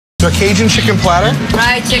a Cajun chicken platter.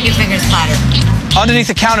 Fried chicken fingers platter. Underneath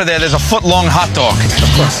the counter there's a foot-long hot dog.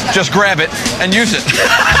 Of course. Just grab it and use it.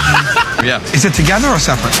 Yeah. Is it together or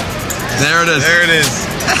separate? There it is. There it is.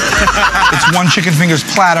 It's one chicken fingers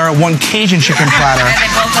platter, one Cajun chicken platter.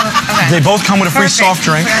 They both come with a free soft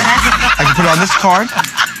drink. I can put it on this card.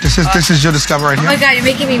 This is your Discover right here. Oh my God, you're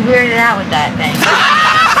making me weirded out with that thing.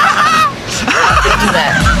 Do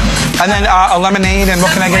that. And then a lemonade, and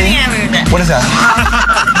what can I get you? What is that?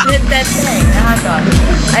 That thing, the hot dog.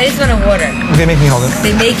 I just want a water. They make me hold it.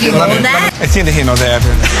 They make you hold that? It's neither here nor there.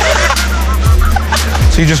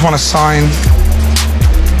 So you just want to sign.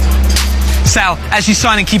 Sal, as she's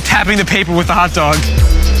signing, keep tapping the paper with the hot dog.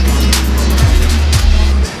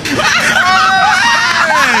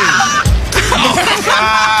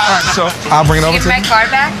 All right, so I'll bring it over to Give my you. card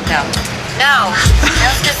back? No. No.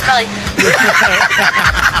 That was just really...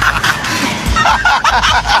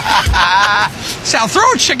 Sal,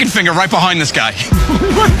 throw a chicken finger right behind this guy.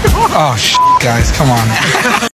 Oh, guys, come on.